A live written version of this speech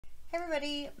Hey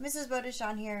everybody, Mrs.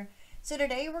 Bodechon here. So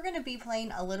today we're going to be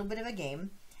playing a little bit of a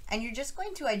game, and you're just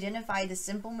going to identify the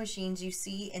simple machines you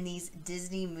see in these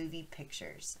Disney movie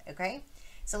pictures, okay?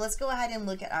 So let's go ahead and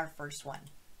look at our first one.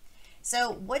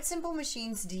 So what simple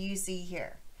machines do you see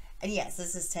here? And yes,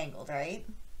 this is Tangled, right?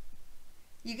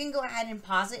 You can go ahead and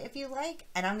pause it if you like,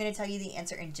 and I'm going to tell you the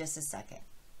answer in just a second.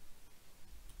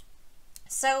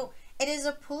 So it is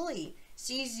a pulley.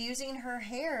 She's using her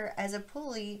hair as a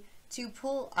pulley to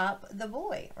pull up the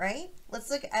boy, right?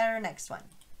 Let's look at our next one.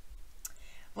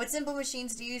 What simple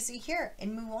machines do you see here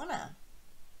in Moana?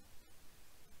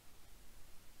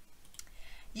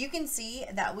 You can see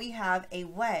that we have a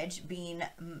wedge being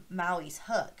Maui's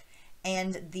hook,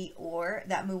 and the oar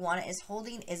that Moana is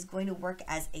holding is going to work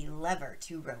as a lever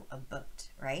to row a boat,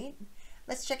 right?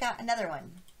 Let's check out another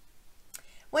one.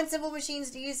 What simple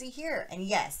machines do you see here? And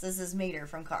yes, this is Mater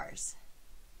from Cars.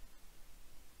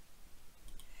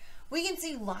 We can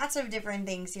see lots of different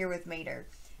things here with Mater.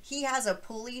 He has a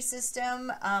pulley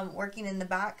system working in the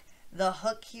back. The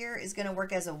hook here is going to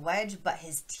work as a wedge, but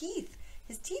his teeth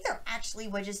are actually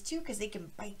wedges too because they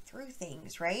can bite through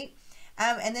things, right?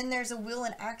 And then there's a wheel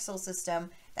and axle system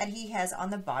that he has on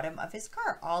the bottom of his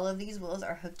car. All of these wheels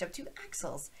are hooked up to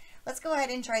axles. Let's go ahead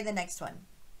and try the next one.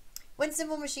 What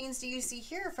simple machines do you see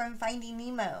here from Finding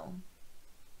Nemo?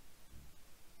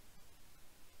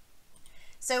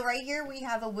 So right here we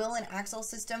have a wheel and axle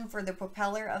system for the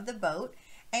propeller of the boat,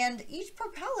 and each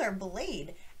propeller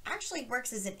blade actually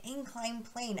works as an inclined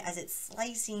plane as it's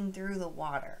slicing through the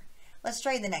water. Let's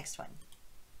try the next one.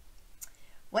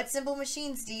 What simple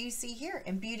machines do you see here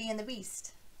in Beauty and the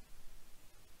Beast?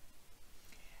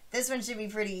 This one should be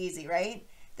pretty easy, right?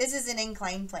 This is an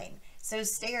inclined plane. So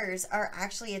stairs are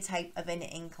actually a type of an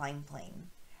inclined plane.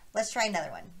 Let's try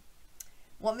another one.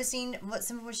 What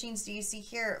simple machines do you see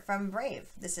here from Brave?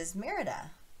 This is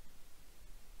Merida.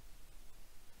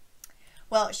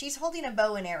 Well, she's holding a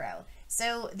bow and arrow.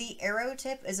 So the arrow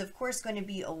tip is of course going to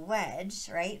be a wedge,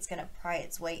 right? It's going to pry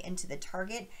its way into the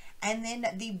target. And then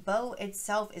the bow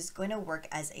itself is going to work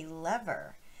as a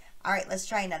lever. All right, let's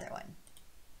try another one.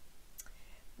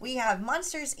 We have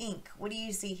Monsters, Inc. What do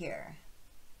you see here?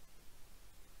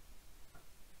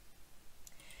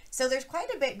 So there's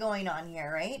quite a bit going on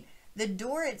here, right? The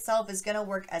door itself is going to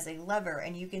work as a lever,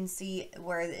 and you can see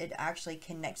where it actually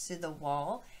connects to the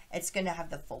wall. It's going to have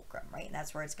the fulcrum, right? And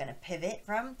that's where it's going to pivot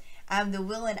from. The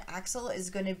wheel and axle is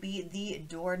going to be the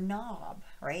door knob,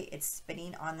 right? It's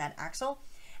spinning on that axle.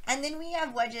 And then we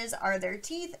have wedges are their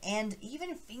teeth, and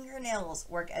even fingernails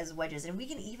work as wedges. And we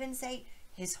can even say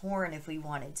his horn if we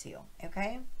wanted to,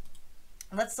 okay?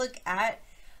 Let's look at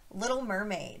Little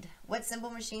Mermaid. What simple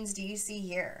machines do you see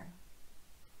here?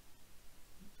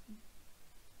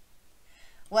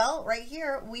 Well, right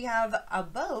here we have a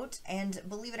boat, and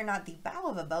believe it or not, the bow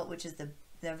of a boat, which is the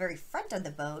very front of the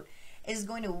boat, is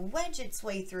going to wedge its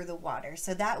way through the water.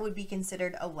 So that would be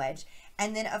considered a wedge.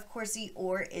 And then, of course, the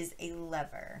oar is a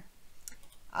lever.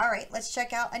 All right, let's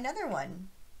check out another one.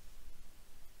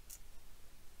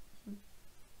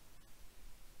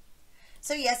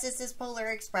 So yes, this is Polar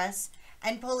Express.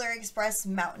 And Polar Express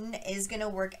mountain is going to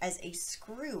work as a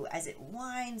screw as it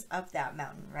winds up that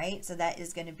mountain, right? So that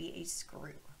is going to be a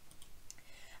screw.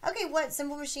 Okay, what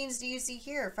simple machines do you see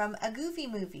here from a Goofy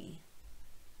movie?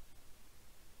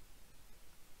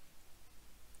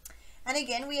 And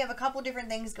again, we have a couple different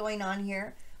things going on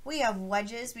here. We have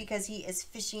wedges because he is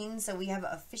fishing, so we have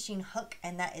a fishing hook,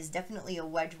 and that is definitely a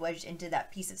wedge wedged into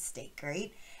that piece of steak,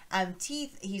 right?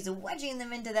 Teeth, he's wedging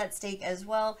them into that steak as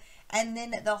well. And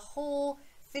then the whole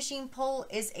fishing pole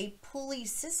is a pulley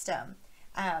system.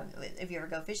 If you ever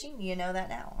go fishing, you know that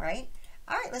now, right?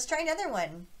 All right, let's try another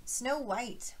one. Snow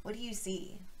White, what do you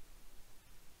see?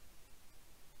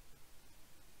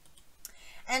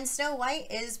 And Snow White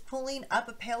is pulling up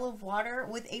a pail of water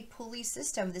with a pulley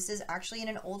system. This is actually in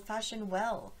an old-fashioned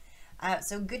well.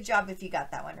 So good job if you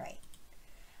got that one right.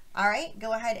 All right,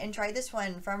 go ahead and try this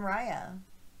one from Raya.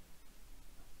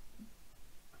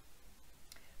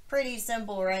 Pretty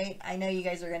simple, right? I know you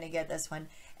guys are going to get this one.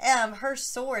 Her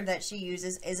sword that she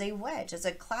uses is a wedge. It's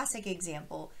a classic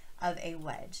example of a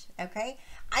wedge, okay?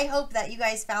 I hope that you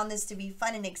guys found this to be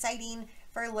fun and exciting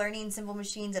for learning simple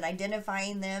machines and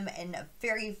identifying them in a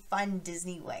very fun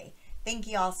Disney way. Thank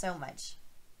you all so much.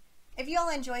 If you all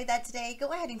enjoyed that today,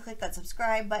 go ahead and click that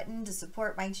subscribe button to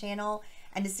support my channel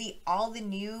and to see all the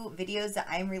new videos that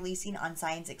I'm releasing on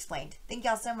Science Explained. Thank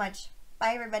you all so much.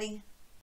 Bye, everybody.